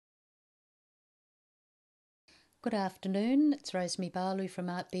Good afternoon, it's Rosemary Barlow from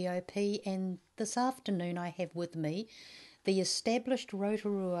ARTbopSHOW, and this afternoon I have with me the established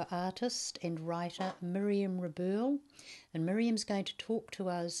Rotorua artist and writer Miriam Ruberl, and Miriam's going to talk to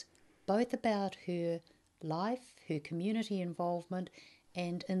us both about her life, her community involvement,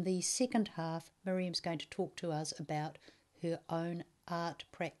 and in the second half Miriam's going to talk to us about her own art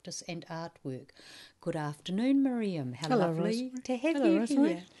practice and artwork. Good afternoon, Miriam. How Hello, lovely Rosemary. to have Hello, you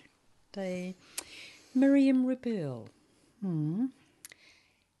Rosemary. here today. Miriam Ruberl,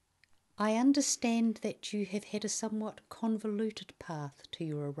 I understand that you have had a somewhat convoluted path to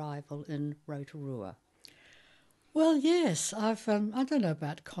your arrival in Rotorua. Well, yes, I've I don't know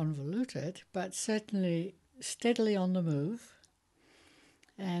about convoluted, but certainly steadily on the move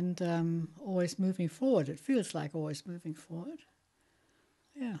and always moving forward. It feels like always moving forward.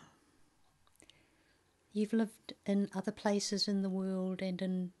 Yeah. You've lived in other places in the world and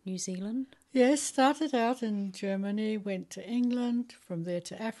in New Zealand? Yes, started out in Germany, went to England, from there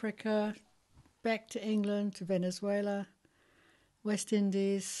to Africa, back to England, to Venezuela, West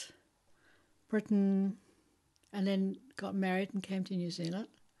Indies, Britain, and then got married and came to New Zealand.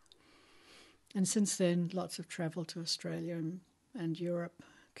 And since then, lots of travel to Australia and Europe,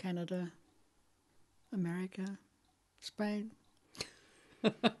 Canada, America, Spain.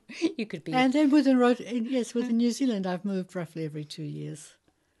 You could be... And then within New Zealand, I've moved roughly every 2 years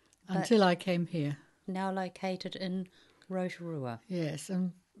until I came here. Now located in Rotorua. Yes,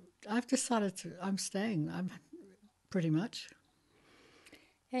 and I've decided I'm staying, I'm pretty much.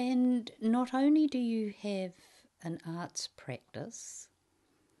 And not only do you have an arts practice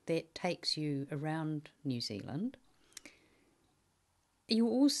that takes you around New Zealand, you're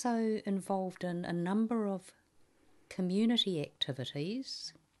also involved in a number of community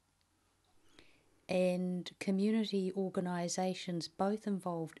activities and community organisations, both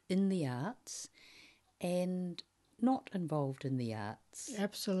involved in the arts and not involved in the arts.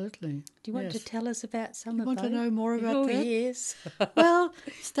 Absolutely. Do you want to tell us about some of those? You want to know more about that? Oh, Yes. Well,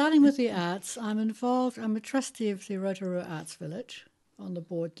 starting with the arts, I'm a trustee of the Rotorua Arts Village, on the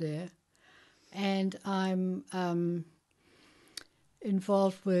board there, and I'm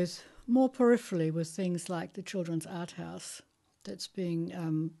involved with, more peripherally, with things like the Children's Art House that's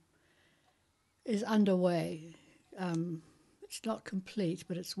is underway. It's not complete,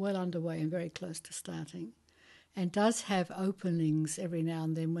 but it's well underway and very close to starting, and does have openings every now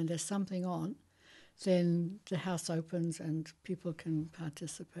and then. When there's something on, then the house opens and people can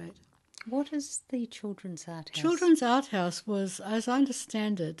participate. What is the Children's Art House? Children's Art House was, as I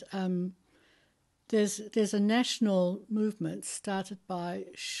understand it, there's a national movement started by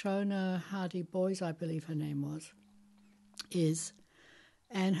Shona Hardy Boys, I believe her name is,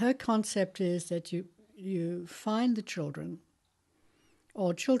 and her concept is that you find the children,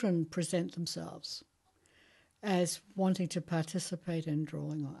 or children present themselves as wanting to participate in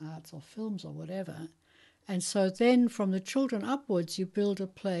drawing or arts or films or whatever. And so then from the children upwards, you build a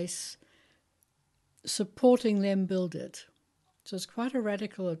place supporting them build it. So it's quite a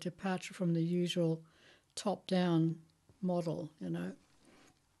radical departure from the usual top-down model,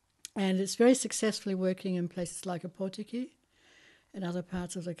 And it's very successfully working in places like Opotiki and other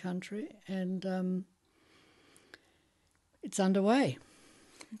parts of the country. And it's underway.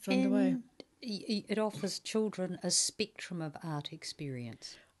 It offers children a spectrum of art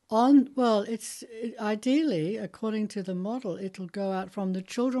experience. It's ideally, according to the model, it'll go out from the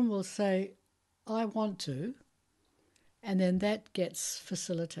children will say, I want to, and then that gets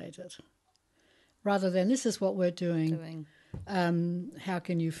facilitated. Rather than, this is what we're doing. How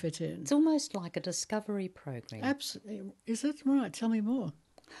can you fit in? It's almost like a discovery program. Absolutely. Is it? Right, tell me more.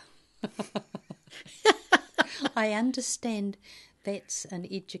 I understand that's an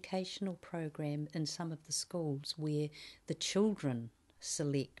educational program in some of the schools where the children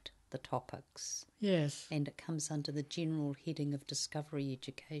select the topics. Yes. And it comes under the general heading of discovery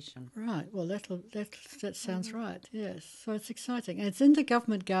education. Right. Well, that sounds right, yes. So it's exciting. And it's in the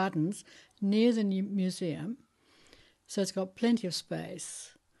government gardens near the new museum, so it's got plenty of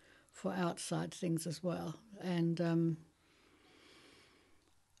space for outside things as well. And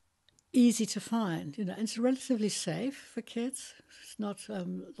easy to find, and it's relatively safe for kids. It's not a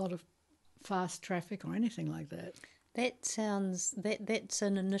lot of fast traffic or anything like that. That's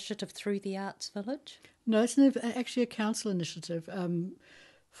an initiative through the Arts Village? No, it's actually a council initiative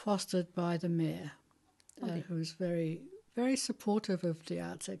fostered by the mayor, who's very, very supportive of the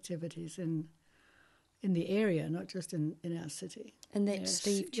arts activities in the area, not just in our city. And that's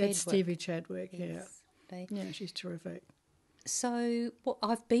Steve Chadwick. That's Stevie Chadwick, yes. Yeah, she's terrific. So, well,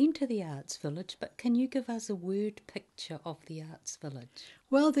 I've been to the Arts Village, but can you give us a word picture of the Arts Village?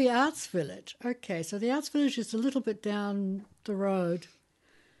 Well, the Arts Village. Okay, so the Arts Village is a little bit down the road.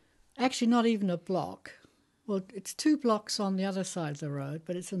 Actually, not even a block. Well, it's 2 blocks on the other side of the road,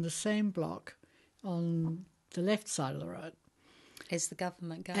 but it's in the same block on the left side of the road. As the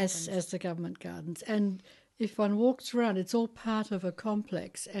government gardens. As the government gardens. And if one walks around, it's all part of a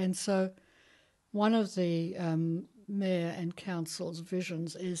complex. And so one of the mayor and council's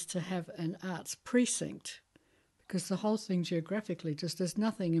visions is to have an arts precinct, because the whole thing geographically, just there's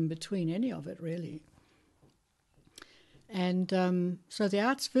nothing in between any of it, really. And so the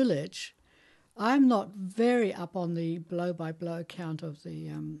Arts Village, I'm not very up on the blow-by-blow account of the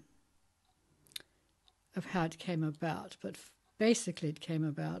of how it came about, but basically it came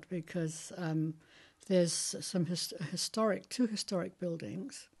about because there's some two historic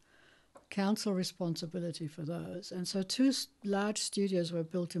buildings, council responsibility for those, and so 2 large studios were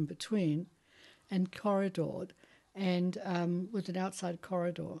built in between and corridored, and with an outside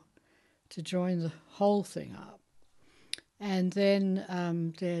corridor to join the whole thing up. And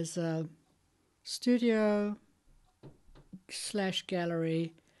then there's a studio /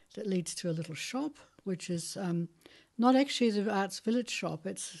 gallery that leads to a little shop, which is not actually the Arts Village shop.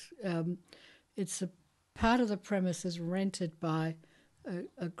 It's a part of the premise is rented by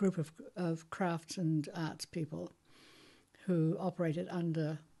a group of crafts and arts people who operate it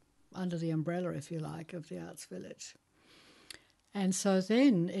under the umbrella, if you like, of the Arts Village. And so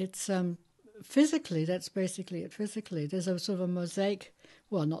then it's physically, that's basically it. Physically, there's a sort of a mosaic,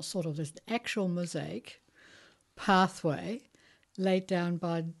 well, not sort of, there's an actual mosaic pathway laid down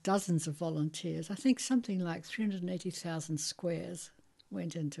by dozens of volunteers. I think something like 380,000 squares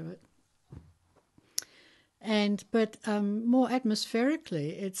went into it. But more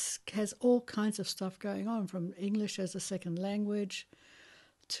atmospherically, it has all kinds of stuff going on, from English as a second language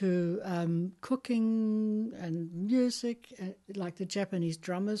to cooking and music, like the Japanese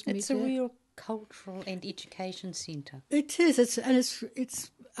drummers meet there. It's a real cultural and education centre. It is.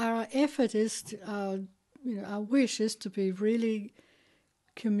 It's our effort is to, our wish is to be really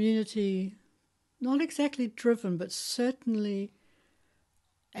community, not exactly driven, but certainly,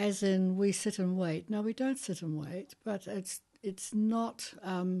 as in we sit and wait. No, we don't sit and wait, but it's not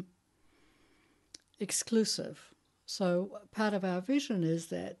exclusive. So part of our vision is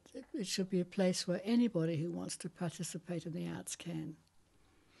that it should be a place where anybody who wants to participate in the arts can.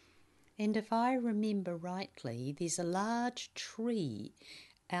 And if I remember rightly, there's a large tree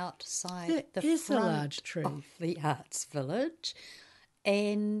outside the front of the Arts Village,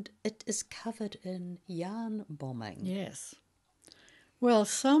 and it is covered in yarn bombing. Yes. Well,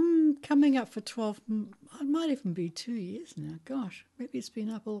 some coming up for 12, it might even be 2 years now. Gosh, maybe it's been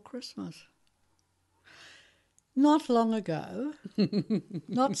up all Christmas. Not long ago,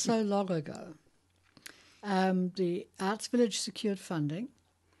 not so long ago, the Arts Village secured funding,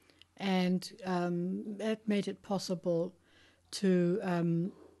 and that made it possible to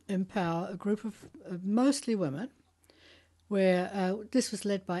empower a group of mostly women, where this was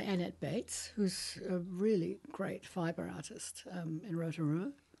led by Annette Bates, who's a really great fibre artist in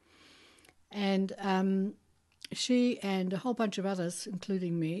Rotorua. And she and a whole bunch of others,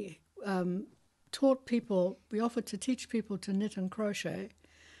 including me, taught people, we offered to teach people to knit and crochet.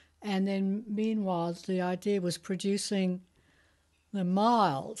 And then meanwhile, the idea was producing the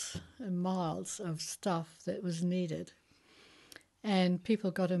miles and miles of stuff that was needed. And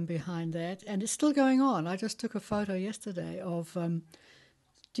people got in behind that, and it's still going on. I just took a photo yesterday of,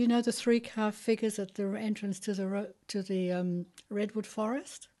 do you know the 3 carved figures at the entrance to the redwood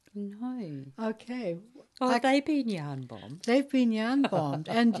forest? No. Okay. Oh, they've been yarn bombed. They've been yarn bombed,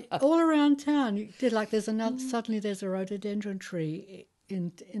 and all around town. There's another. Suddenly, there's a rhododendron tree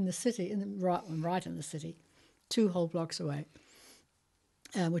in the city, right in the city, 2 whole blocks away,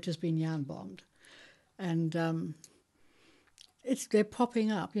 which has been yarn bombed, and. They're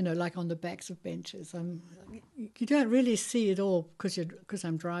popping up, like on the backs of benches. You don't really see it all because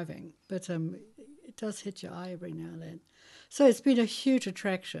I'm driving, but it does hit your eye every now and then. So it's been a huge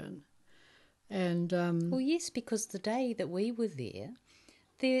attraction. And well, yes, because the day that we were there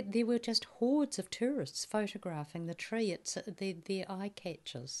were just hordes of tourists photographing the tree. It's their eye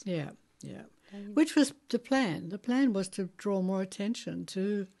catchers. Yeah. Which was the plan. The plan was to draw more attention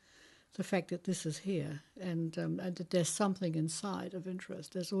to the fact that this is here, and that there's something inside of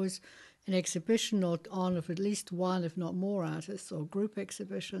interest. There's always an exhibition on of at least one, if not more, artists or group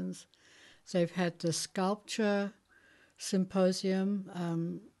exhibitions. They've had the sculpture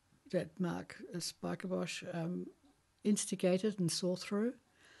symposium that Mark Spijkerbosch instigated and saw through.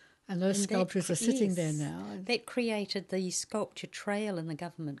 And those sculptures are sitting there now. That created the sculpture trail in the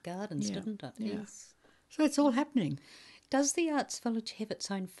government gardens, didn't it? Yeah. Yes. So it's all happening. Does the Arts Village have its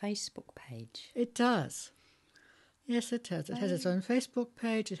own Facebook page? It does. Yes, it has. It has its own Facebook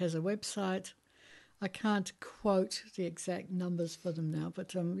page. It has a website. I can't quote the exact numbers for them now,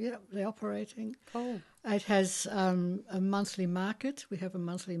 but they're operating. Cool. It has a monthly market. We have a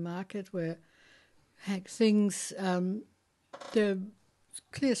monthly market where things, the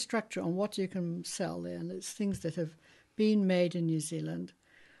clear structure on what you can sell there, and it's things that have been made in New Zealand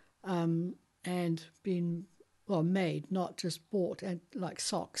and been, made, not just bought, and like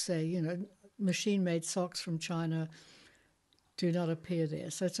socks, machine-made socks from China do not appear there.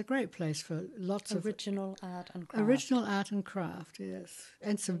 So it's a great place for lots of original art and craft. Original art and craft, yes.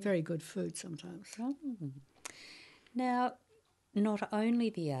 And some very good food sometimes. Now, not only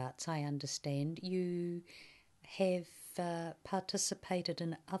the arts, I understand, you have participated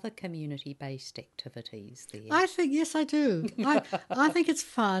in other community-based activities there. I think, yes, I do. I think it's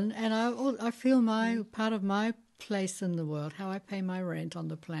fun, and I feel part of my place in the world, how I pay my rent on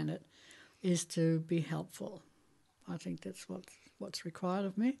the planet, is to be helpful. I think that's what's required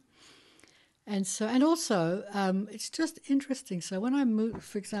of me. And also, it's just interesting. So when I moved,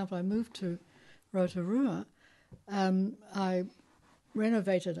 for example, I moved to Rotorua, I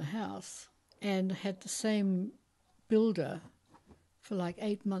renovated a house and had the same builder for like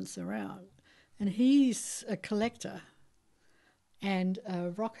 8 months around. And he's a collector and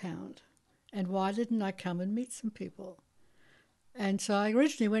a rock hound. And why didn't I come and meet some people? And so I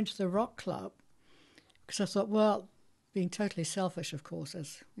originally went to the rock club because I thought, well, being totally selfish, of course,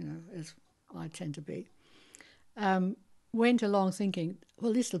 as I tend to be, went along thinking,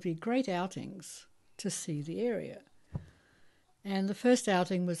 well, this will be great outings to see the area. And the first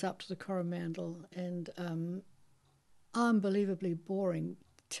outing was up to the Coromandel and unbelievably boring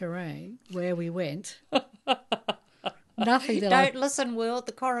terrain where we went. Nothing that Don't listen, world.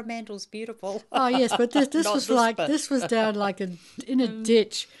 The Coromandel's beautiful. Oh yes, but this was down like in a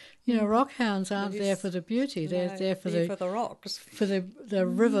ditch. Rock hounds aren't there for the beauty. They're there for the rocks, for the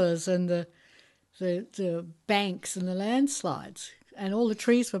rivers and the banks and the landslides. And all the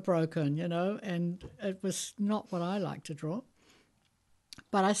trees were broken, and it was not what I like to draw.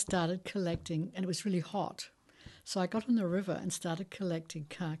 But I started collecting, and it was really hot. So I got on the river and started collecting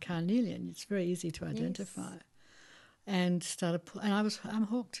carnelian. It's very easy to identify. Yes. And I'm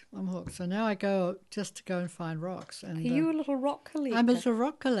hooked. So now I go just to go and find rocks. And, are you a little rock collector? I'm a little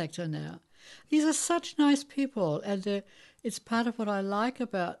rock collector now. These are such nice people, and it's part of what I like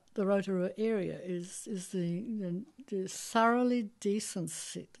about the Rotorua area is the thorough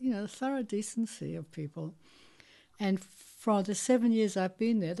decency of people. And for the 7 years I've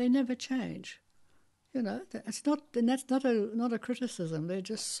been there, they never change. It's not, and that's not a criticism. They're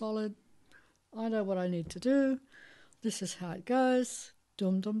just solid. I know what I need to do. This is how it goes,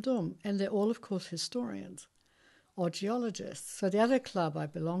 dum, dum, dum. And they're all, of course, historians or geologists. So the other club I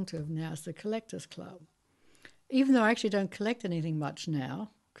belong to now is the Collectors Club. Even though I actually don't collect anything much now,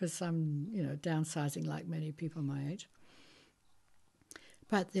 because I'm, downsizing like many people my age.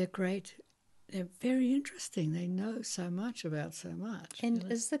 But they're great. They're very interesting. They know so much about so much. And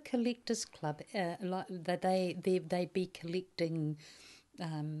is the Collectors Club, they be collecting...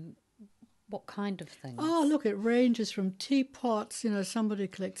 what kind of things? Oh, look, it ranges from teapots. Somebody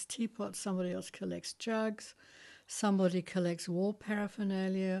collects teapots, somebody else collects jugs, somebody collects war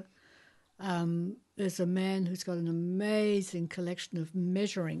paraphernalia. There's a man who's got an amazing collection of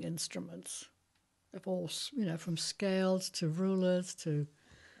measuring instruments, of all, from scales to rulers to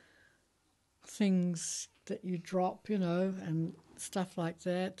things that you drop, and stuff like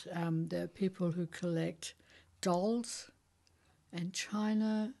that. There are people who collect dolls and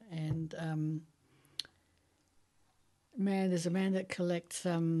china, and there's a man that collects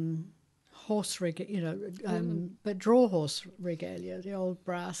horse but draw horse regalia, the old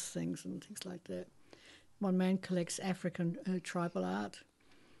brass things and things like that. One man collects African tribal art.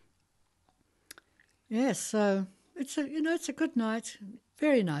 Yes, so it's a good night.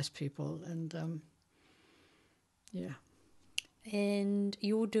 Very nice people, and yeah. And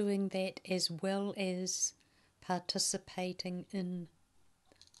you're doing that as well as participating in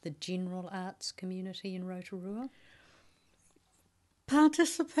the general arts community in Rotorua?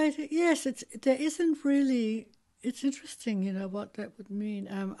 Participating, yes. There isn't really. It's interesting, what that would mean.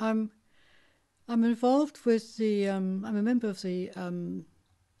 I'm involved with the. I'm a member of the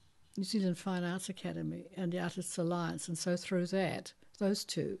New Zealand Fine Arts Academy and the Artists Alliance, and so through those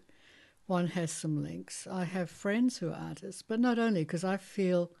two, one has some links. I have friends who are artists, but not only, because I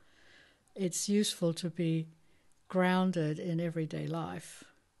feel it's useful to be grounded in everyday life,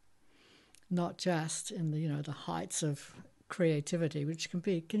 not just in the heights of creativity, which can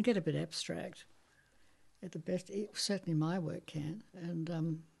get a bit abstract at the best. Certainly my work can.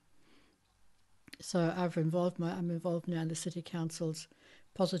 And so I'm involved now in the City Council's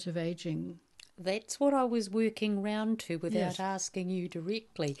positive ageing. That's what I was working round to without asking you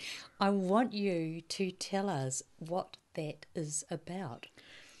directly. I want you to tell us what that is about.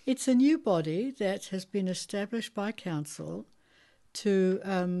 It's a new body that has been established by council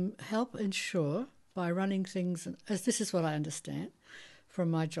to help ensure, by running things, as this is what I understand from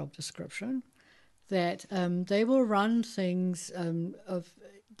my job description, that they will run things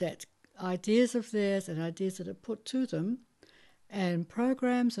that ideas of theirs and ideas that are put to them, and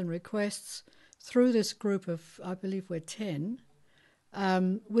programs and requests through this group of, I believe we're 10,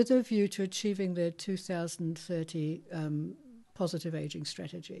 with a view to achieving their 2030 positive ageing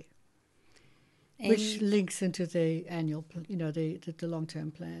strategy, which links into the annual, the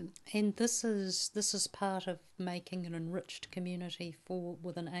long-term plan. And this is part of making an enriched community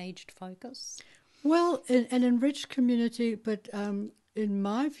with an aged focus? Well, an enriched community, but in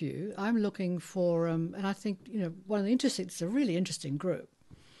my view, I'm looking for, and I think, it's a really interesting group,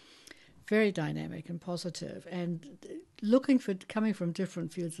 very dynamic and positive, and coming from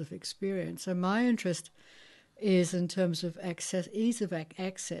different fields of experience. So my interest is in terms of access, ease of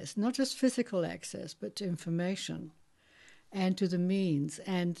access, not just physical access, but to information and to the means,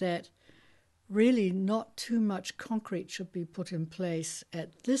 and that really not too much concrete should be put in place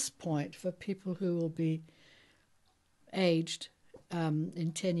at this point for people who will be aged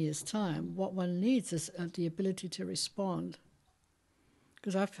in 10 years' time. What one needs is the ability to respond.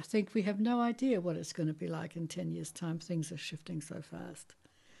 Because I think we have no idea what it's going to be like in 10 years' time. Things are shifting so fast.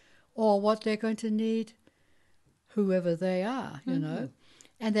 Or what they're going to need, whoever they are,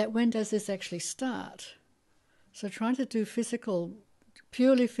 And that when does this actually start? So trying to do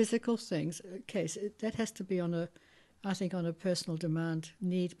purely physical things, that has to be on a personal demand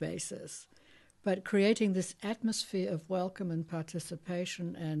need basis. But creating this atmosphere of welcome and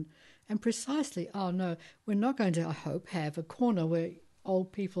participation and precisely, we're not going to, I hope, have a corner where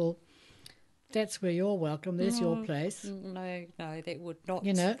old people, that's where you're welcome, there's your place. No, that would not.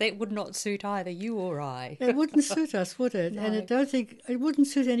 That would not suit either you or I. It wouldn't suit us, would it? No. And I don't think it wouldn't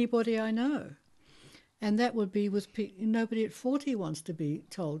suit anybody I know. And that would be nobody at 40 wants to be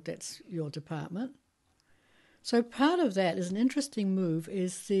told that's your department. So part of that is an interesting move.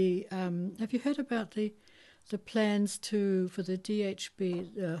 Is have you heard about the plans for the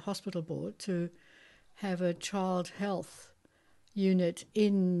DHB hospital board to have a child health unit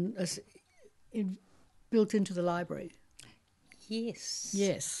built into the library?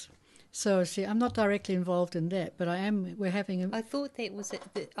 Yes. So, see, I'm not directly involved in that, but I thought that was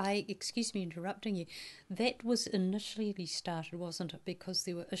it. Excuse me interrupting you. That was initially started, wasn't it? Because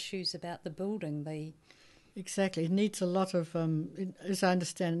there were issues about the building. Exactly. It needs a lot of, as I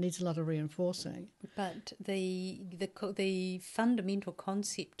understand, it needs a lot of reinforcing. But the fundamental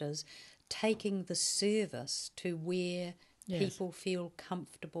concept is taking the service to where people feel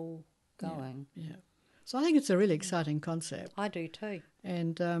comfortable going. Yeah. So I think it's a really exciting concept. I do too.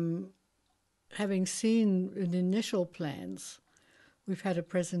 And having seen the initial plans, we've had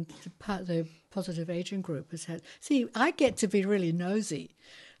the positive aging group has had. See, I get to be really nosy,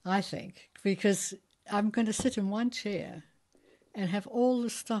 I think, because I'm going to sit in one chair and have all the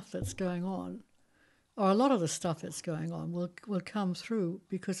stuff that's going on, or a lot of the stuff that's going on will come through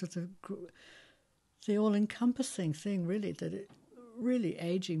because of the all-encompassing thing, really, that really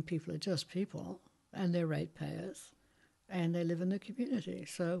aging people are just people, and they're ratepayers, and they live in the community,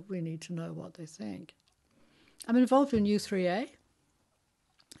 so we need to know what they think. I'm involved in U3A,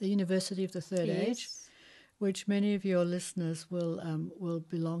 the University of the Third Age, which many of your listeners will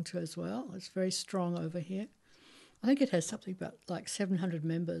belong to as well. It's very strong over here. I think it has something about like 700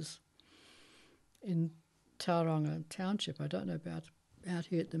 members in Tauranga Township. I don't know about out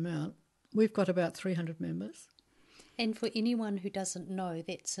here at the Mount. We've got about 300 members. And for anyone who doesn't know,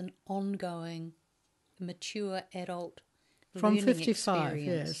 that's an ongoing, mature adult from learning 55,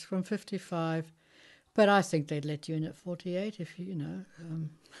 experience. Yes, from 55. But I think they'd let you in at 48 if you know.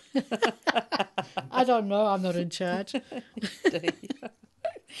 I don't know. I'm not in charge.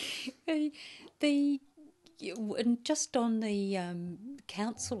 Just on the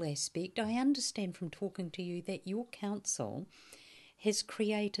council aspect, I understand from talking to you that your council has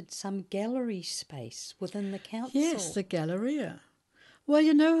created some gallery space within the council. Yes, the Galleria. Well,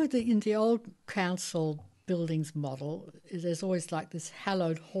 in the old council buildings model, there's always like this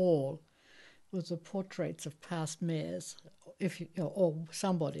hallowed hall with the portraits of past mayors, or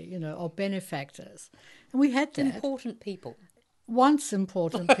somebody, or benefactors. And we had that. Important people. once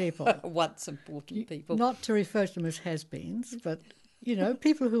important people. Once important people. Not to refer to them as has-beens, but,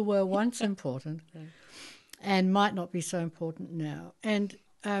 people who were once important and might not be so important now. And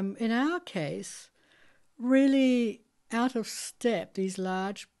in our case, really out of step, these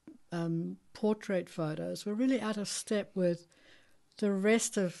large portrait photos were really out of step with the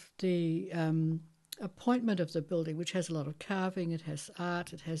rest of the appointment of the building, which has a lot of carving, it has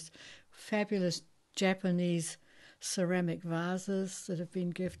art, it has fabulous Japanese ceramic vases that have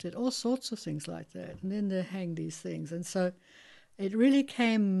been gifted, all sorts of things like that. And then they hang these things. And so it really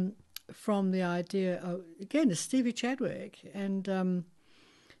came from the idea of, again, Stevie Chadwick and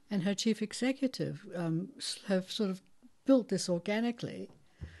her chief executive have sort of built this organically,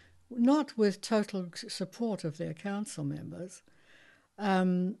 not with total support of their council members,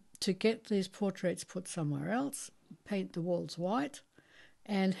 to get these portraits put somewhere else, paint the walls white,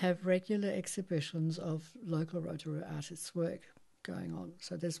 and have regular exhibitions of local Rotorua artists' work going on.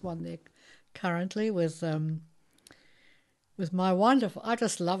 So there's one there currently with my wonderful, I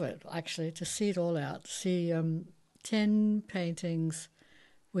just love it actually, to see it all out, see 10 paintings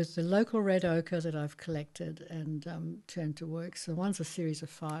with the local red ochre that I've collected and turned to work. So one's a series of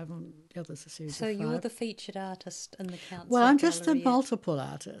 5 and the other's a series of 5. So you're the featured artist in the council Well, I'm just a gallery. multiple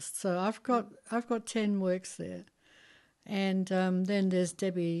artist. So I've got 10 works there. And then there's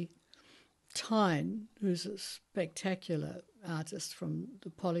Debbie Tyne, who's a spectacular artist from the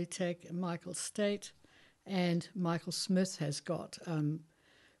Polytech, and Michael State, and Michael Smith has got a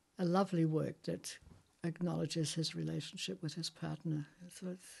lovely work that acknowledges his relationship with his partner.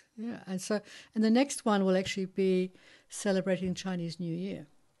 So and the next one will actually be celebrating Chinese New Year.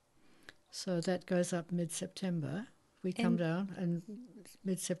 So that goes up mid-September. We come down, and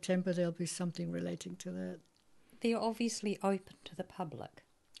mid-September there'll be something relating to that. They're obviously open to the public.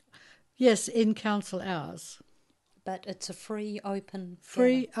 Yes, in council hours. But it's a free, open...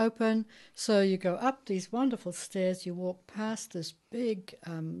 Free, open. So you go up these wonderful stairs, you walk past this big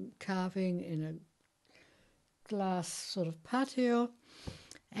carving in a glass sort of patio,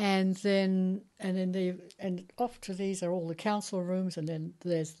 and off to these are all the council rooms, and then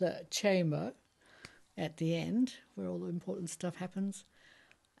there's the chamber at the end where all the important stuff happens.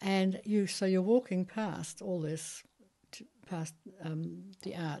 And you're walking past all this, past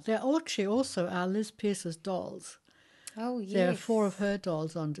the art. There actually also are Liz Pearce's dolls. Oh, yes. There are 4 of her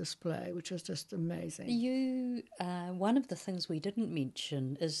dolls on display, which is just amazing. One of the things we didn't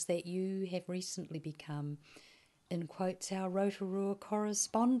mention is that you have recently become, in quotes, our Rotorua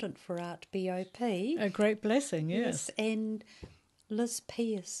correspondent for ARTbop. A great blessing, yes. And Liz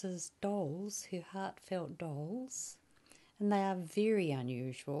Pearce's dolls, her heartfelt dolls, and they are very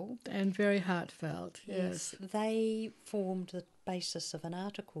unusual. And very heartfelt, yes. They formed the basis of an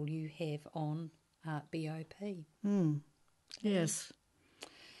article you have on ARTbop. Yes.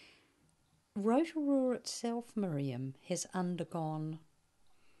 Rotorua itself, Miriam, has undergone,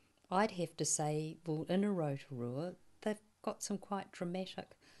 I'd have to say, well, in a Rotorua, they've got some quite dramatic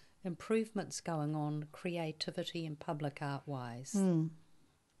improvements going on, creativity and public art-wise.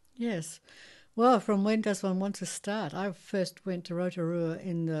 Yes. Well, from when does one want to start? I first went to Rotorua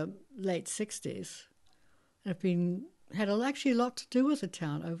in the late 60s. I've had actually a lot to do with the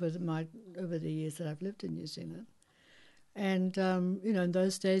town over the years that I've lived in New Zealand. And, in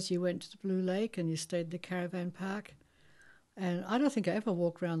those days you went to the Blue Lake and you stayed in the caravan park. And I don't think I ever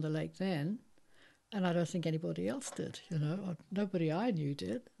walked around the lake then. And I don't think anybody else did, Nobody I knew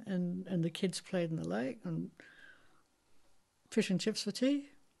did. And the kids played in the lake and fish and chips for tea.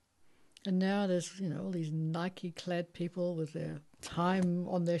 And now there's, all these Nike-clad people with their time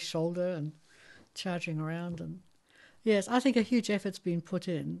on their shoulder and charging around. And yes, I think a huge effort's been put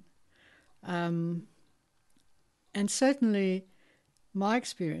in. And certainly my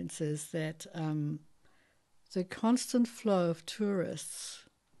experience is that the constant flow of tourists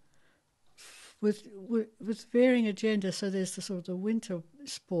with varying agendas, so there's the sort of the winter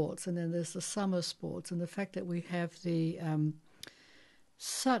sports and then there's the summer sports, and the fact that we have the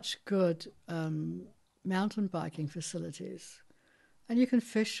such good mountain biking facilities, and you can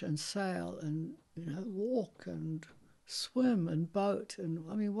fish and sail and walk and swim and boat, and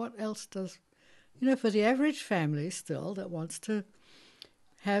I mean, what else does for the average family still that wants to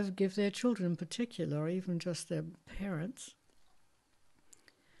give their children in particular, or even just their parents,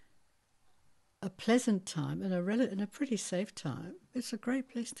 a pleasant time and a pretty safe time. It's a great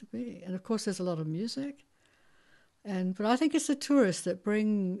place to be, and of course there's a lot of music. But I think it's the tourists that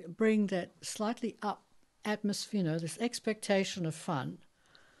bring that slightly up atmosphere, this expectation of fun,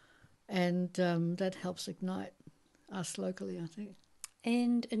 and that helps ignite us locally, I think.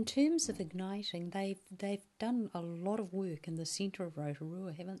 And in terms of igniting, they've done a lot of work in the centre of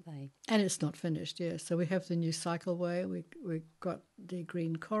Rotorua, haven't they? And it's not finished, yeah. So we have the new cycleway, we've got the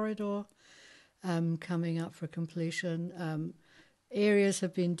green corridor coming up for completion. Areas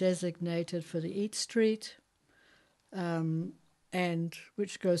have been designated for the Eat Street, and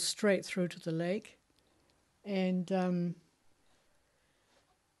which goes straight through to the lake. And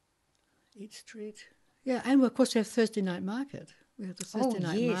Eat Street. Yeah, and of course we have Thursday night market. We have the Thursday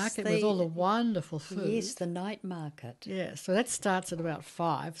night market with all the wonderful food. Yes, the night market. Yeah, so that starts at about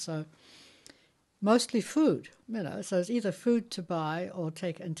 5, so mostly food, so it's either food to buy or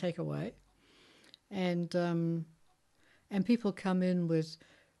take away. And people come in with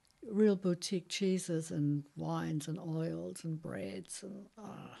real boutique cheeses and wines and oils and breads,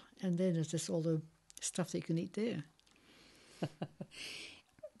 and then there's just all the stuff that you can eat there.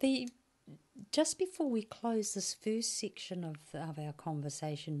 Just before we close this first section of our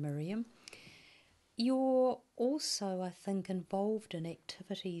conversation, Miriam, you're also, I think, involved in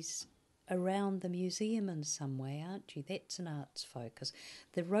activities around the museum in some way, aren't you? That's an arts focus.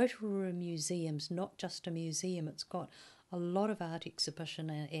 The Rotorua Museum's not just a museum, it's got a lot of art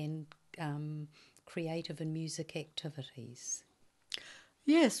exhibition and creative and music activities.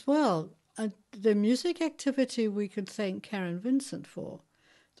 Yes, well, the music activity we could thank Karen Vincent for.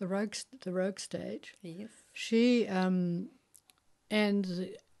 The Rogue Stage. Yes. She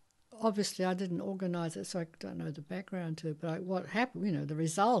obviously I didn't organise it, so I don't know the background to it. But what happened, the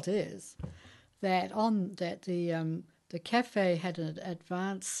result is that the cafe had an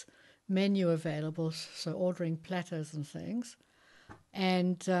advance menu available, so ordering platters and things,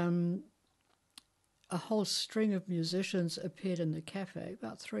 and a whole string of musicians appeared in the cafe,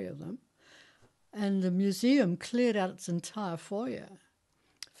 about 3 of them, and the museum cleared out its entire foyer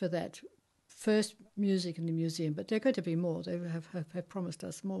for that first music in the museum, but there are going to be more. They have promised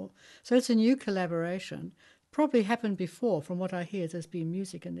us more. So it's a new collaboration. Probably happened before. From what I hear, there's been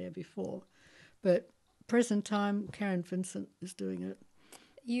music in there before. But present time, Karen Vincent is doing it.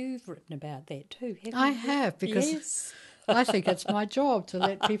 You've written about that too, haven't you? I have, because yes. I think it's my job to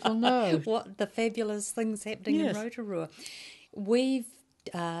let people know what the fabulous things happening in Rotorua. We've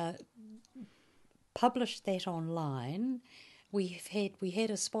published that online. We had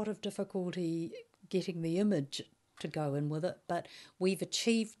a spot of difficulty getting the image to go in with it, but we've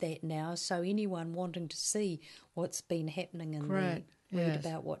achieved that now. So anyone wanting to see what's been happening and read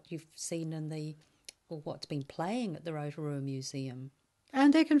about what you've seen what's been playing at the Rotorua Museum.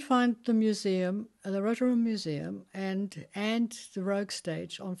 And they can find the museum, the Rotorua Museum, and the Rogue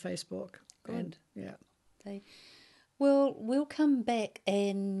Stage on Facebook. Good. And, Well, we'll come back,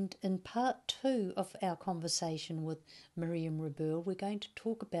 and in part 2 of our conversation with Miriam Ruberl, we're going to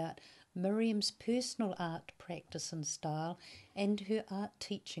talk about Miriam's personal art practice and style and her art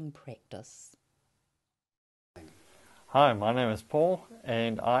teaching practice. Hi, my name is Paul,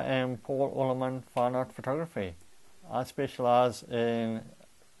 and I am Paul Ullerman Fine Art Photography. I specialise in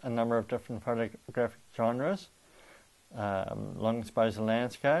a number of different photographic genres, long exposure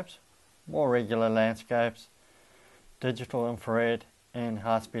landscapes, more regular landscapes, digital infrared and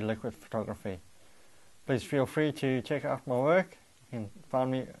high-speed liquid photography. Please feel free to check out my work. You can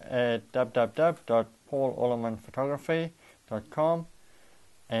find me at www.paulullermanphotography.com,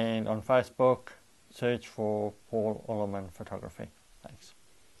 and on Facebook search for Paul Ullerman Photography. Thanks.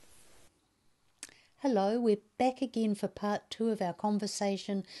 Hello, we're back again for part 2 of our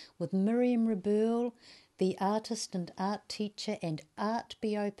conversation with Miriam Ruberl, the artist and art teacher and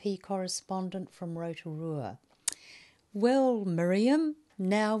ARTbop correspondent from Rotorua. Well, Miriam,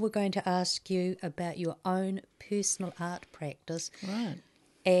 now we're going to ask you about your own personal art practice. Right.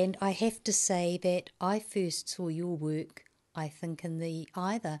 And I have to say that I first saw your work, I think, in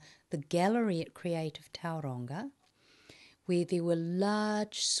either the gallery at Creative Tauranga, where there were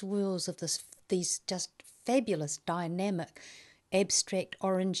large swirls of these just fabulous, dynamic, abstract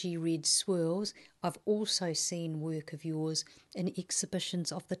orangey red swirls. I've also seen work of yours in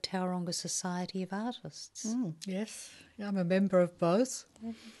exhibitions of the Tauranga Society of Artists. Yes, I'm a member of both.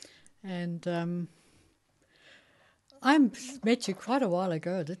 And I met you quite a while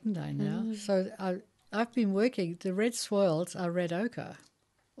ago, didn't I now? So I've been working, the red swirls are red ochre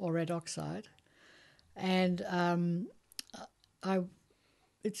or red oxide. And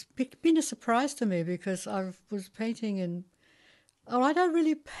it's been a surprise to me because I was painting I don't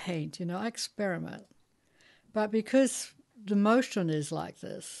really paint, I experiment. But because the motion is like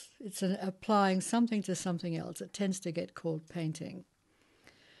this, it's applying something to something else. It tends to get called painting.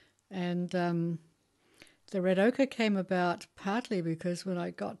 And the red ochre came about partly because when I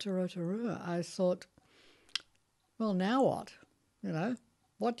got to Rotorua, I thought, well, now what? you know.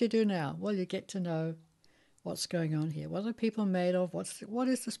 What do you do now? Well, you get to know what's going on here. What are people made of? What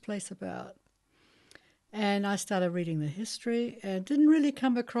is this place about? And I started reading the history and didn't really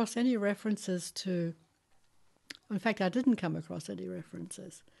come across any references to, in fact, I didn't come across any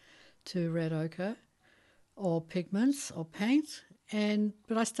references to red ochre or pigments or paint.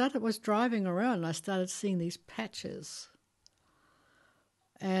 But I was driving around and I started seeing these patches.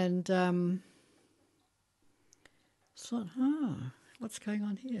 And thought, what's going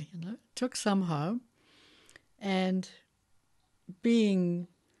on here, you know? Took some home, and being,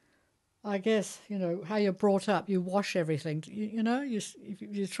 I guess, you know, how you're brought up, you wash everything. You know, if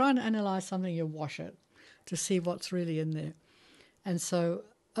you're trying to analyse something, you wash it to see what's really in there. And so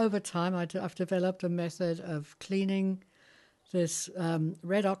over time, I've developed a method of cleaning this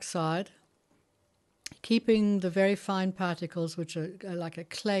red oxide, keeping the very fine particles, which are like a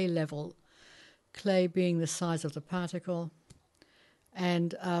clay level, clay being the size of the particle,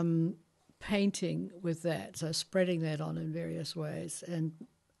 and painting with that, so spreading that on in various ways. And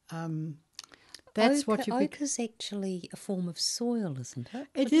that's what you... Ochre's actually a form of soil, isn't it?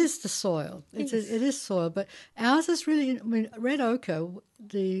 It is the soil. Yes. It is soil, but ours is really... I mean, red ochre,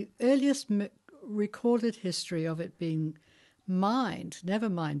 the earliest recorded history of it being mined, never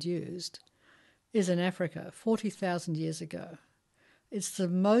mind used, is in Africa, 40,000 years ago. It's the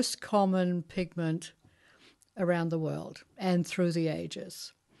most common pigment around the world and through the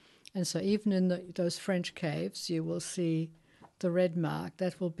ages. And so even in those French caves, you will see the red mark.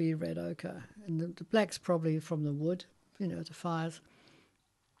 That will be red ochre. And the black's probably from the wood, you know, the fires.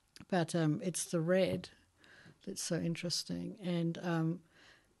 But it's the red that's so interesting. And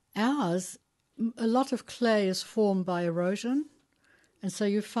ours, a lot of clay is formed by erosion. And so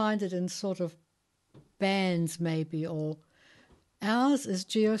you find it in sort of bands maybe, or ours is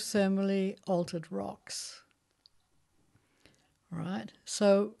geothermally altered rocks. Right?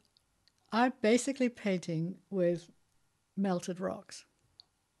 So I'm basically painting with melted rocks.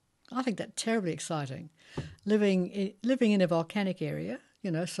 I think that's terribly exciting. Living in a volcanic area,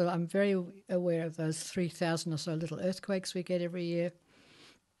 you know, so I'm very aware of those 3,000 or so little earthquakes we get every year,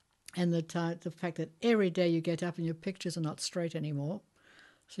 and the fact that every day you get up and your pictures are not straight anymore.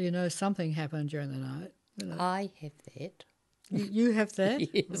 So you know something happened during the night. You know. I have that. You have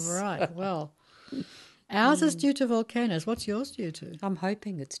that? Yes. Right, well... Ours is due to volcanoes. What's yours due to? I'm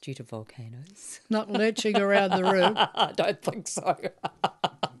hoping it's due to volcanoes. Not lurching around the room. I don't think so.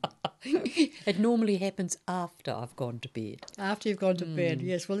 It normally happens after I've gone to bed. After you've gone to bed,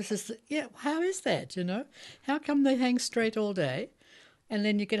 yes. Well, how is that, you know? How come they hang straight all day and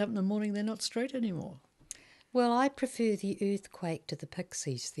then you get up in the morning, they're not straight anymore? Well, I prefer the earthquake to the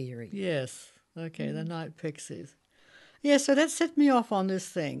pixies theory. Yes. Okay, the night pixies. Yeah, so that set me off on this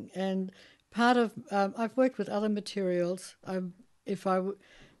thing. And... part of I've worked with other materials. I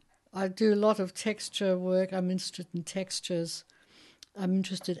do a lot of texture work. I'm interested in textures. I'm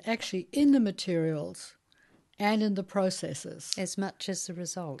interested actually in the materials and in the processes as much as the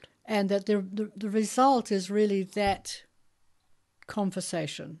result. And that the result is really that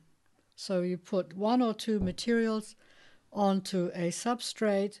conversation. So you put one or two materials onto a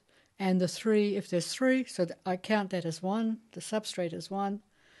substrate, and the three, if there's three, so I count that as one. The substrate is one.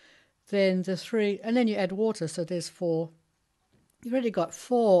 Then the three, and then you add water, so there's four. You've already got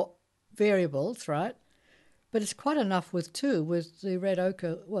four variables, right? But it's quite enough with two, with the red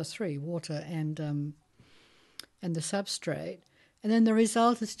ochre, well, three, water and the substrate. And then the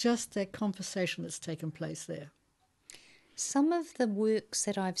result is just that conversation that's taken place there. Some of the works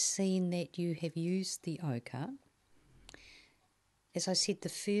that I've seen that you have used the ochre, as I said, the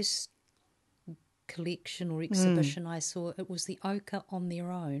first collection or exhibition I saw, it was the ochre on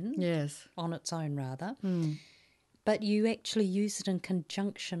their own. Yes. On its own, rather. But you actually use it in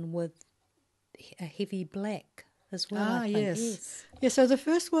conjunction with a heavy black as well, I think. Yes. Yeah, so the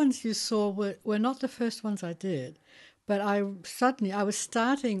first ones you saw were not the first ones I did, but I was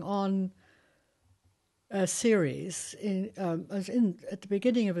starting on a series. I was at the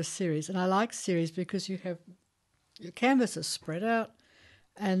beginning of a series, and I like series because you have your canvas is spread out,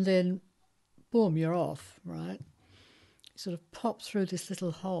 and then boom, you're off, right? You sort of pop through this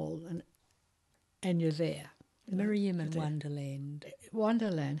little hole and you're there. Miriam in Wonderland.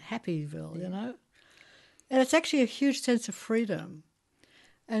 Wonderland, Happyville, you know? And it's actually a huge sense of freedom.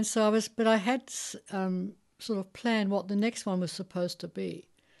 And so I had sort of planned what the next one was supposed to be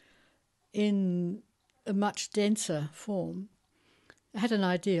in a much denser form. I had an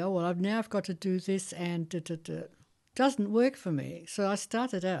idea, I've got to do this and doesn't work for me. So I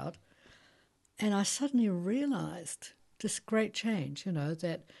started out, and I suddenly realised this great change, you know,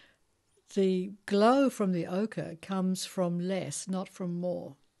 that the glow from the ochre comes from less, not from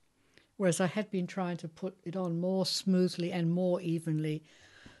more. Whereas I had been trying to put it on more smoothly and more evenly,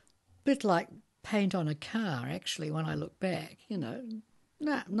 a bit like paint on a car, actually, when I look back,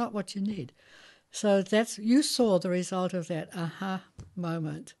 not what you need. So you saw the result of that aha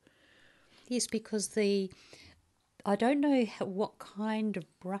moment. Yes, because I don't know what kind of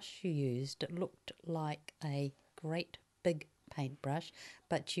brush you used. It looked like a great big paintbrush,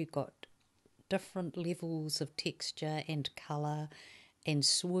 but you got different levels of texture and colour and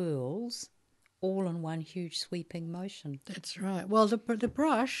swirls all in one huge sweeping motion. That's right. Well, the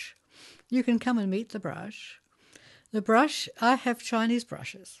brush, you can come and meet the brush. The brush, I have Chinese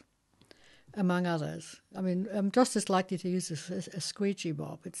brushes, among others. I mean, I'm just as likely to use a squeegee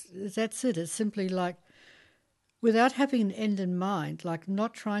mop. That's it. It's simply like, without having an end in mind, like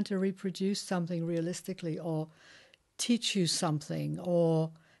not trying to reproduce something realistically or teach you something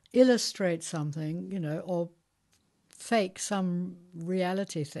or illustrate something, or fake some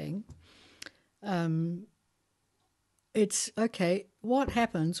reality thing. It's, okay, what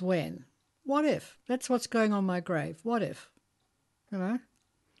happens when? What if? That's what's going on my grave. What if? What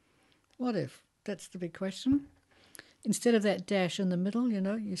if? That's the big question. Instead of that dash in the middle,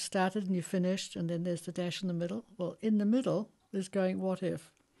 you started and you finished, and then there's the dash in the middle. Well, in the middle is going, what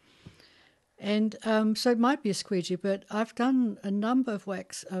if? And so it might be a squeegee, but I've done a number of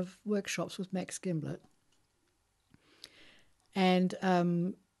workshops with Max Gimblett, and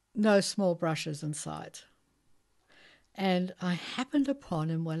no small brushes in sight. And I happened upon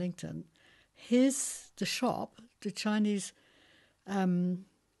in Wellington the shop, the Chinese, I'd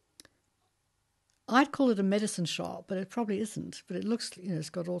call it a medicine shop, but it probably isn't. But it looks, it's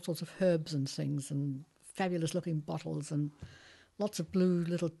got all sorts of herbs and things and fabulous looking bottles and lots of blue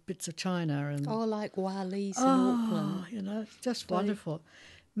little bits of china. And like Wali's in Auckland. It's just wonderful.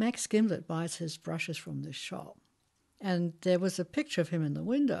 Max Gimblett buys his brushes from this shop. And there was a picture of him in the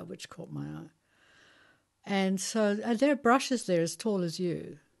window, which caught my eye. And so there are brushes there as tall as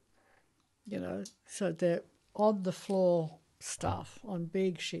you, so they're on the floor stuff on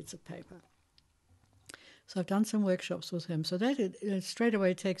big sheets of paper. So I've done some workshops with him. So that it straight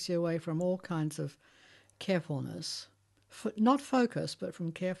away takes you away from all kinds of carefulness, not focus, but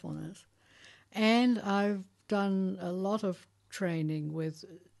from carefulness. And I've done a lot of training with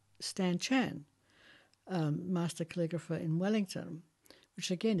Stan Chan, master calligrapher in Wellington,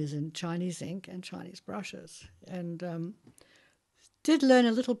 which again is in Chinese ink and Chinese brushes. And did learn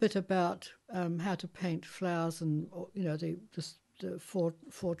a little bit about how to paint flowers and, the four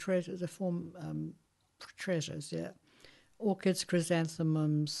treasures, treasures, orchids,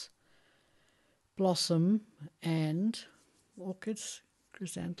 chrysanthemums, blossoms,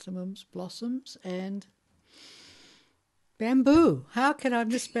 and bamboo. How can I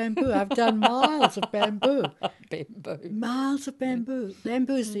miss bamboo? I've done miles of bamboo. Miles of bamboo.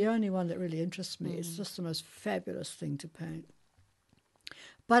 Bamboo is the only one that really interests me. It's just the most fabulous thing to paint.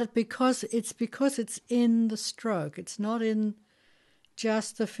 But because it's in the stroke, it's not in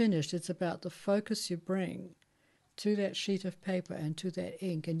just the finish. It's about the focus you bring to that sheet of paper and to that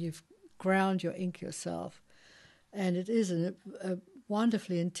ink, and you've ground your ink yourself. And it is a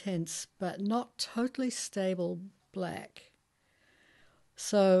wonderfully intense but not totally stable black.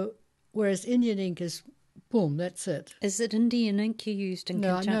 So whereas Indian ink is, boom, that's it. Is it Indian ink you used in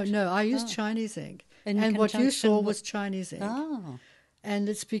conjunction? No, I used Chinese ink. And what you saw was Chinese ink. Oh. And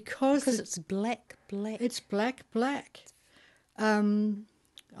it's because it's black. It's black.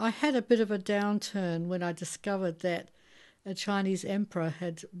 I had a bit of a downturn when I discovered that a Chinese emperor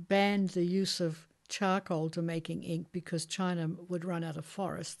had banned the use of charcoal to making ink because China would run out of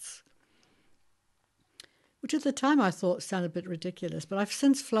forests, which at the time I thought sounded a bit ridiculous, but I've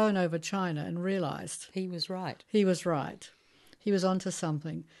since flown over China and realised he was right. He was right. He was onto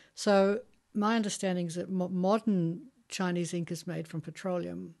something. So my understanding is that modern Chinese ink is made from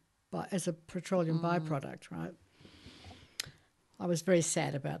petroleum, as a petroleum byproduct, right? I was very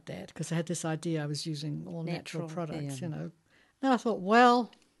sad about that because I had this idea I was using all natural products, And I thought,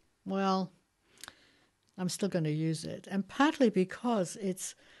 well, I'm still going to use it. And partly because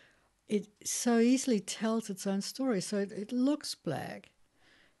it so easily tells its own story. So it looks black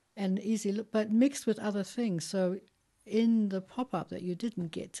and easy, but mixed with other things. So in the pop-up that you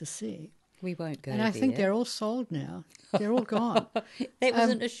didn't get to see. We won't go there. And I think they're all sold now. They're all gone. That was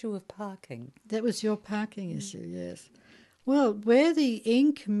an issue of parking. That was your parking issue, yes. Well, where the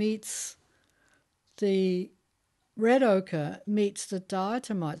ink meets the red ochre meets the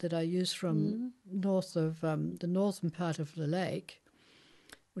diatomite that I use from north of the northern part of the lake,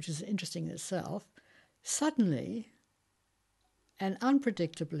 which is interesting in itself, suddenly, and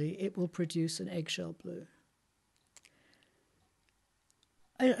unpredictably it will produce an eggshell blue.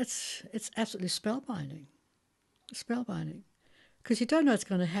 It's absolutely spellbinding. Spellbinding. Because you don't know it's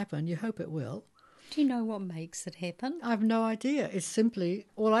going to happen, you hope it will. Do you know what makes it happen? I have no idea. It's simply,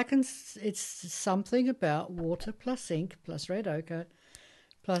 it's something about water plus ink plus red ochre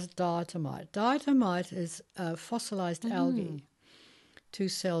plus diatomite. Diatomite is a fossilized algae,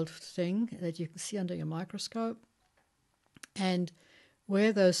 two-celled thing that you can see under your microscope. And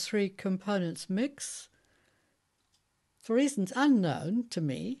where those three components mix, for reasons unknown to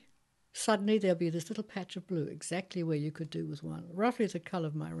me, suddenly there'll be this little patch of blue, exactly where you could do with one, roughly the colour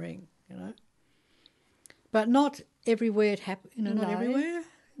of my ring, you know. But not everywhere it happens, you know, not everywhere.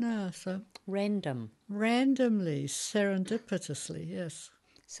 No, so... Random. Randomly, serendipitously, yes.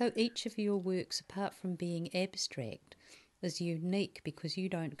 So each of your works, apart from being abstract, is unique because you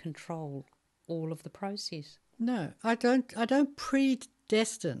don't control all of the process. No, I don't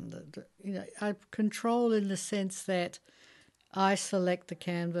predestine. You know, I control in the sense that I select the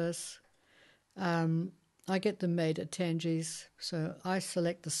canvas. I get them made at Tangi's, so I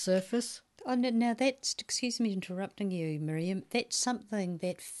select the surface. Oh, now that's, excuse me interrupting you, Miriam, that's something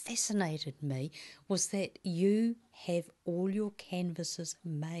that fascinated me, was that you have all your canvases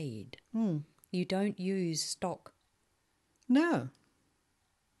made. You don't use stock. No.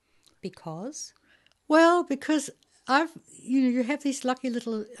 Because? Well, because you have these lucky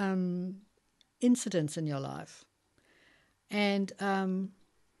little incidents in your life. And,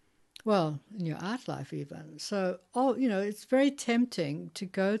 well, in your art life even. So, it's very tempting to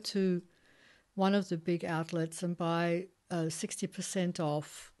go to one of the big outlets and buy 60%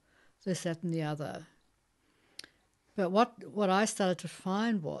 off this, that, and the other. But what I started to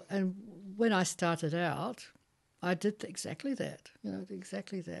find was, and when I started out, I did exactly that,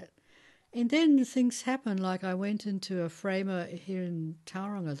 exactly that. And then things happened, like I went into a framer here in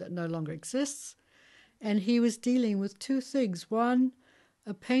Tauranga that no longer exists, and he was dealing with two things. One,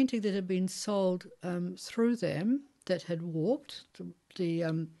 a painting that had been sold through them that had warped,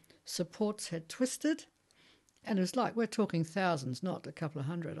 the supports had twisted, and it was like, we're talking thousands, not a couple of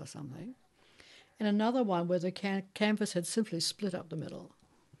hundred or something. And another one where the canvas had simply split up the middle.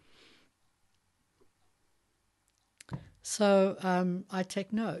 So I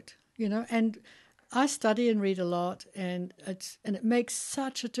take note, and I study and read a lot, and it makes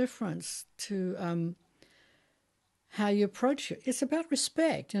such a difference to how you approach it. It's about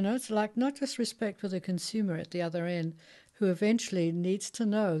respect, It's like not just respect for the consumer at the other end, who eventually needs to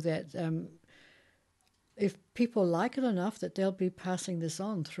know that if people like it enough, that they'll be passing this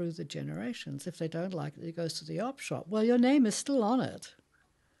on through the generations. If they don't like it, it goes to the op shop. Well, your name is still on it.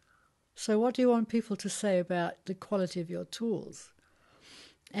 So what do you want people to say about the quality of your tools?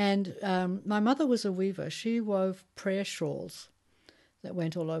 And my mother was a weaver. She wove prayer shawls that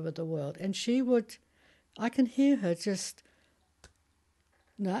went all over the world. And I can hear her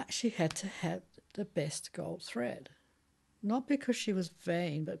she had to have the best gold thread. Not because she was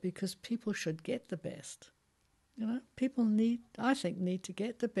vain, but because people should get the best. People need to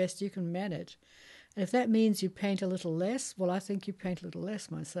get the best you can manage. And if that means you paint a little less, well, I think you paint a little less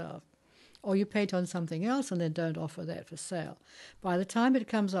myself. Or you paint on something else and then don't offer that for sale. By the time it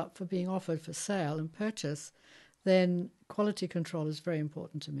comes up for being offered for sale and purchase, then quality control is very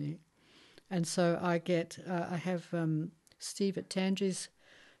important to me. And so I have Steve at Tangi's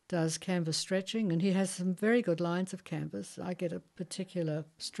does canvas stretching, and he has some very good lines of canvas. I get a particular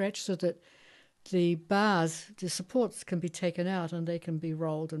stretch so that the bars, the supports can be taken out and they can be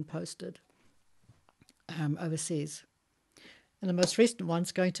rolled and posted overseas. And the most recent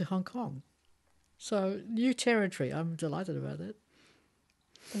one's going to Hong Kong. So new territory. I'm delighted about that.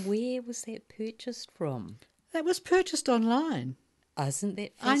 Where was that purchased from? That was purchased online. Isn't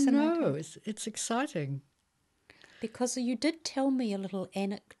that fascinating? I know. It's exciting. Because you did tell me a little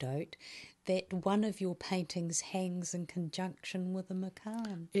anecdote that one of your paintings hangs in conjunction with a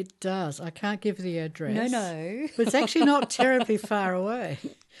macaque. It does. I can't give the address. No. But it's actually not terribly far away,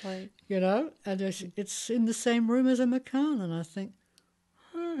 Right. and it's in the same room as a macaque, and I think,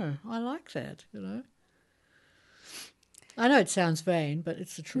 I like that, I know it sounds vain, but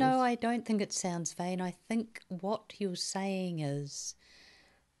it's the truth. No, I don't think it sounds vain. I think what you're saying is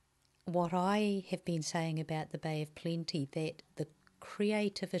what I have been saying about the Bay of Plenty, that the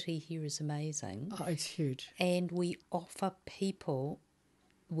creativity here is amazing. Oh, it's huge. And we offer people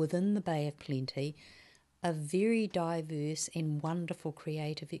within the Bay of Plenty a very diverse and wonderful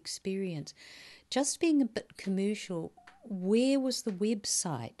creative experience. Just being a bit commercial, where was the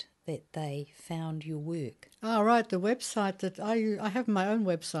website that they found your work? Oh, right, the website that I use, I have my own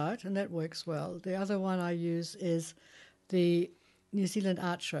website, and that works well. The other one I use is the New Zealand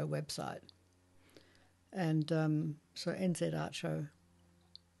Art Show website. And so NZ Art Show,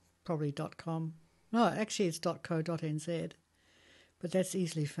 probably .com. No, actually it's .co.nz, but that's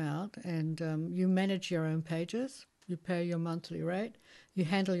easily found. And you manage your own pages. You pay your monthly rate. You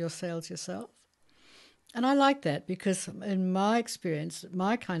handle your sales yourself. And I like that because in my experience,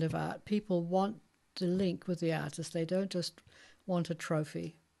 my kind of art, people want the link with the artist. They don't just want a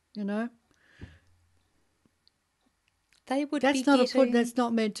trophy, you know? They would That's be not getting... that's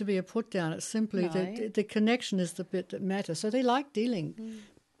not meant to be a put down. It's simply No. the connection is the bit that matters. So they like dealing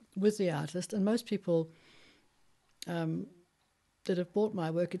with the artist, and most people that have bought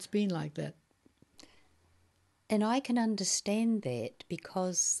my work, it's been like that. And I can understand that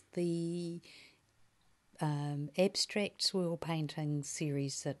because the abstract swirl painting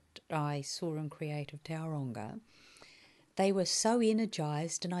series that I saw in Creative Tauranga, they were so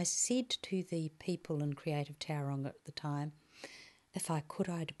energised, and I said to the people in Creative Tauranga at the time, if I could,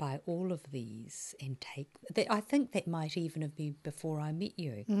 I'd buy all of these and take... I think that might even have been before I met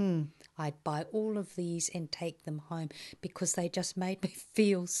you. I'd buy all of these and take them home because they just made me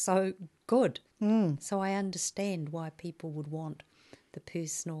feel so good. So I understand why people would want the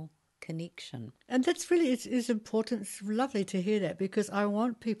personal connection. And that's really, it's important. It's lovely to hear that because I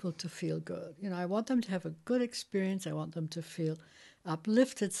want people to feel good. You know, I want them to have a good experience. I want them to feel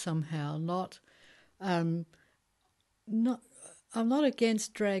uplifted somehow, I'm not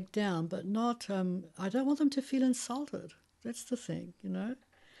against dragged down, but I don't want them to feel insulted. That's the thing, you know,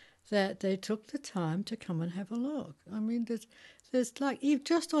 that they took the time to come and have a look. I mean, there's like,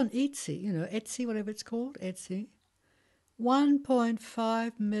 just on Etsy, you know, Etsy, whatever it's called, Etsy,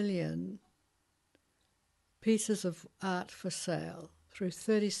 1.5 million pieces of art for sale through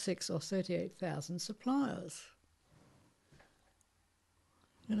 36 or 38,000 suppliers.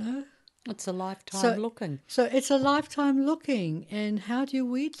 You know? It's a lifetime looking. So it's a lifetime looking, and how do you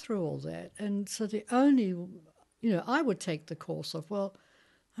weed through all that? And so the only, you know, I would take the course of, well,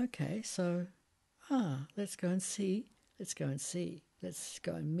 okay, so, let's go and see, let's go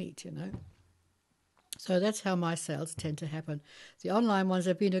and meet, you know. So that's how my sales tend to happen. The online ones,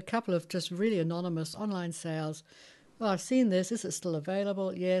 there have been a couple of just really anonymous online sales. Well, I've seen this. Is it still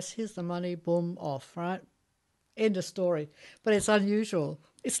available? Yes, here's the money, boom, off, right? End of story. But it's unusual.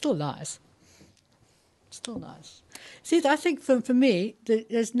 It's still nice. Still nice. See, I think for me,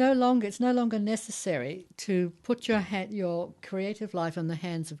 it's no longer necessary to put your creative life in the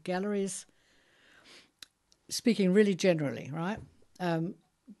hands of galleries, speaking really generally, right?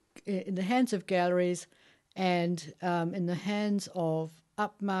 In the hands of galleries and in the hands of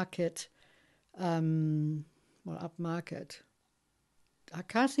upmarket, upmarket. I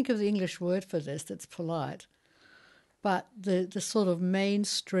can't think of the English word for this that's polite, but the sort of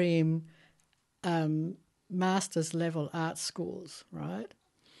mainstream master's level art schools, right?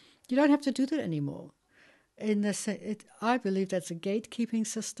 You don't have to do that anymore. I believe that's a gatekeeping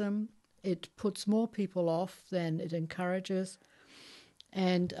system. It puts more people off than it encourages.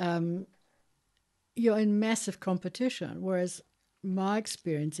 And you're in massive competition, whereas my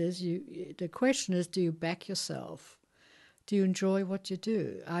experience is the question is, do you back yourself? Do you enjoy what you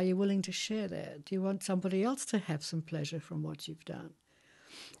do? Are you willing to share that? Do you want somebody else to have some pleasure from what you've done?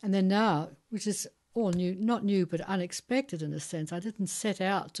 And then now, which is all new, not new, but unexpected in a sense, I didn't set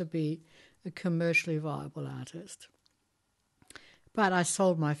out to be a commercially viable artist. But I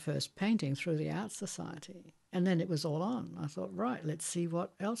sold my first painting through the Art Society. And then it was all on. I thought, right, let's see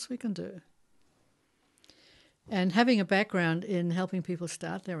what else we can do. And having a background in helping people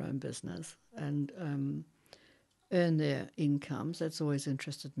start their own business and earn their incomes, that's always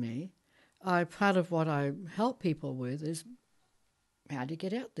interested me. Part of what I help people with is, how do you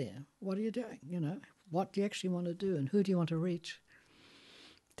get out there? What are you doing? You know, what do you actually want to do and who do you want to reach?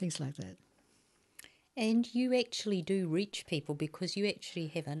 Things like that. And you actually do reach people because you actually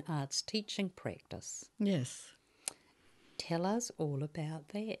have an arts teaching practice. Yes. Tell us all about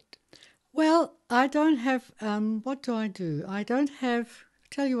that. Well, I don't have, what do?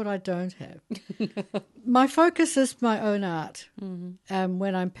 Tell you what I don't have. My focus is my own art. Mm-hmm.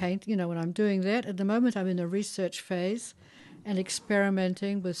 When I'm when I'm doing that, at the moment I'm in a research phase and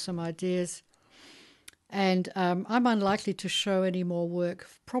experimenting with some ideas. And I'm unlikely to show any more work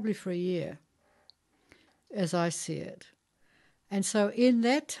probably for a year, as I see it. And so in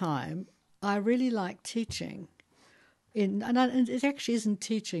that time, I really like teaching. And it actually isn't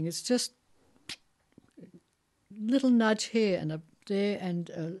teaching, it's just little nudge here and there,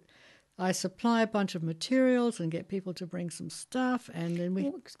 and I supply a bunch of materials and get people to bring some stuff, and then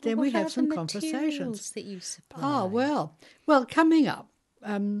we have some conversations. That you supply? Oh, well, coming up,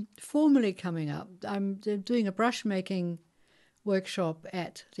 formally coming up, I'm doing a brush making workshop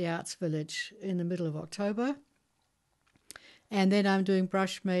at the Arts Village in the middle of October. And then I'm doing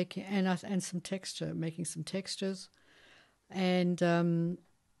brush making and some texture, making some textures. And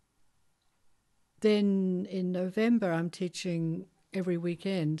then in November, I'm teaching every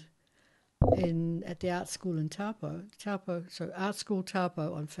weekend at the art school in Taupo, so Art School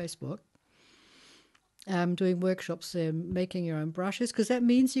Taupo on Facebook. I'm doing workshops there, making your own brushes, because that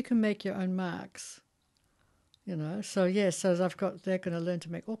means you can make your own marks. You know, so they're going to learn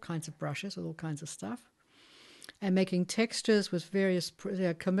to make all kinds of brushes with all kinds of stuff, and making textures with various there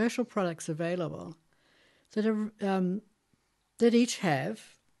are commercial products available that are that each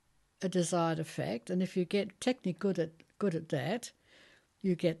have a desired effect, and if you get technically good at that,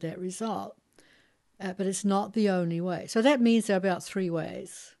 you get that result. But it's not the only way. So that means there are about 3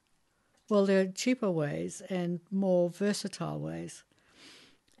 ways. Well, there are cheaper ways and more versatile ways.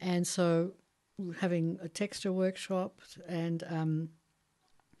 And so having a texture workshop and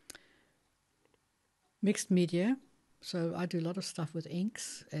mixed media. So I do a lot of stuff with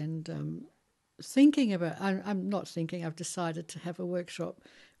inks and I've decided to have a workshop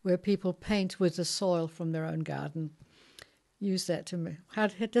where people paint with the soil from their own garden. Use that to me.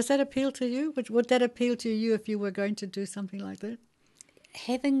 Does that appeal to you? Would that appeal to you if you were going to do something like that?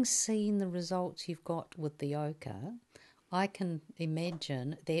 Having seen the results you've got with the ochre, I can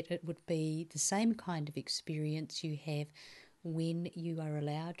imagine that it would be the same kind of experience you have when you are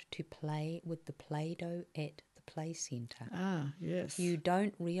allowed to play with the Play-Doh at the play centre. Ah, yes. You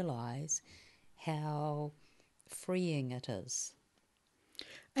don't realise how freeing it is.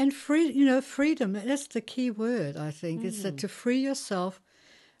 And freedom, that's the key word, I think, is that to free yourself.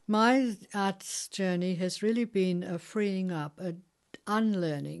 My arts journey has really been a freeing up, a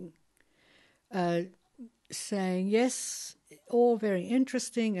unlearning, saying, yes, all very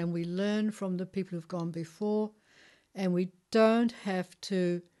interesting, and we learn from the people who've gone before, and we don't have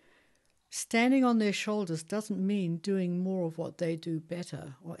to, standing on their shoulders doesn't mean doing more of what they do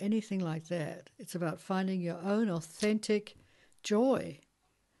better or anything like that. It's about finding your own authentic joy.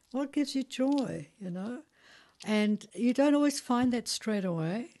 What gives you joy, And you don't always find that straight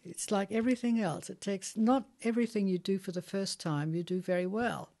away. It's like everything else. It takes, not everything you do for the first time you do very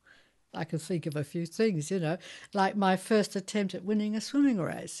well. I can think of a few things, like my first attempt at winning a swimming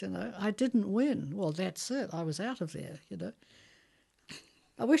race, I didn't win. Well, that's it. I was out of there,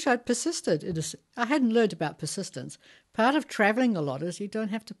 I wish I'd persisted. I hadn't learned about persistence. Part of travelling a lot is you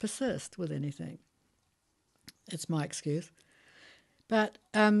don't have to persist with anything. It's my excuse. But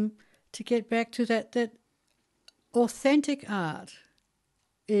to get back to that authentic art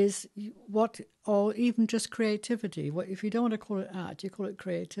is or even just creativity. If you don't want to call it art, you call it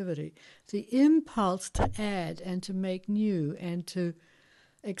creativity. The impulse to add and to make new and to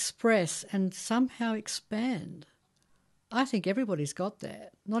express and somehow expand. I think everybody's got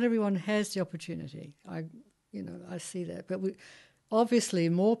that. Not everyone has the opportunity. I see that. But obviously,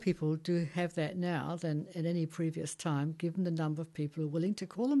 more people do have that now than at any previous time, given the number of people who are willing to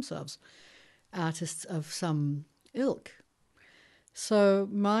call themselves artists of some ilk. So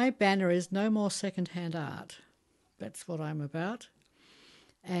my banner is no more second-hand art. That's what I'm about.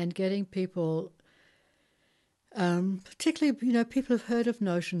 And getting people, particularly, people have heard of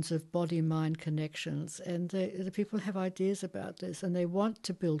notions of body-mind connections, and the people have ideas about this, and they want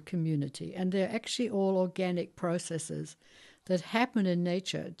to build community. And they're actually all organic processes that happen in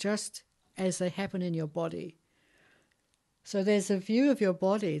nature just as they happen in your body. So there's a view of your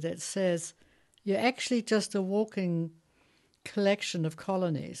body that says you're actually just a walking collection of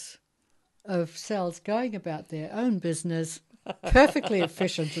colonies of cells going about their own business perfectly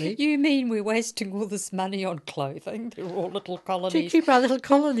efficiently. You mean we're wasting all this money on clothing? They're all little colonies. To keep our little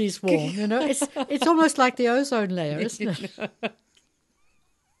colonies warm, It's almost like the ozone layer, isn't it?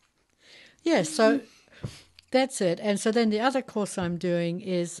 Yes, so that's it. And so then the other course I'm doing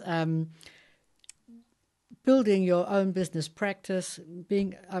is building your own business practice.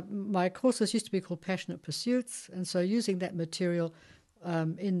 My courses used to be called Passionate Pursuits, and so using that material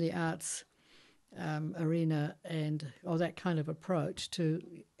in the arts arena or that kind of approach to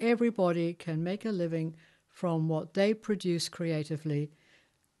everybody can make a living from what they produce creatively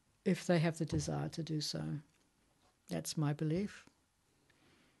if they have the desire to do so. That's my belief.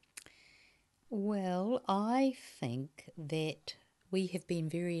 Well, I think that we have been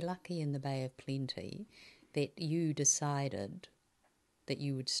very lucky in the Bay of Plenty that you decided that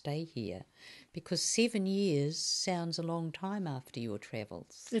you would stay here, because 7 years sounds a long time after your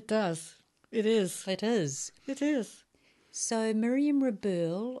travels. It does. It is. It is. It is. So Miriam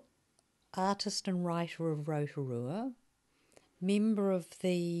Ruberl, artist and writer of Rotorua, member of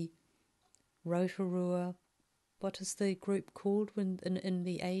the Rotorua what is the group called in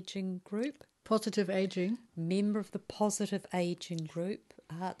the ageing group? Positive aging. Member of the Positive Aging Group,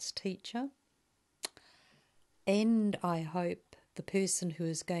 arts teacher. And I hope the person who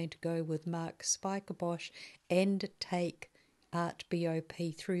is going to go with Mark Spikerbos and take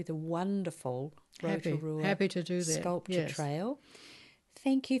ARTbop through the wonderful Rotorua Happy to do that. Sculpture Yes. Trail.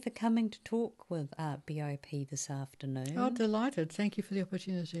 Thank you for coming to talk with ARTbop this afternoon. Oh, delighted. Thank you for the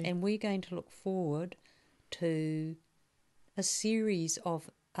opportunity. And we're going to look forward to a series of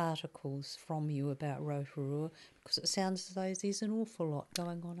articles from you about Rotorua, because it sounds as though there's an awful lot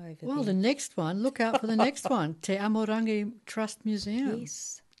going on over there. Well, the next one, look out for the next one. Te Amorangi Trust Museum.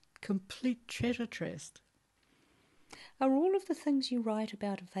 Yes. Complete treasure chest. Are all of the things you write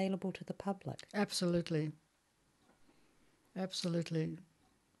about available to the public? Absolutely. Absolutely.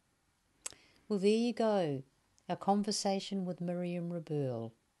 Well, there you go. A conversation with Miriam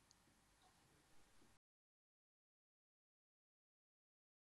Ruberl.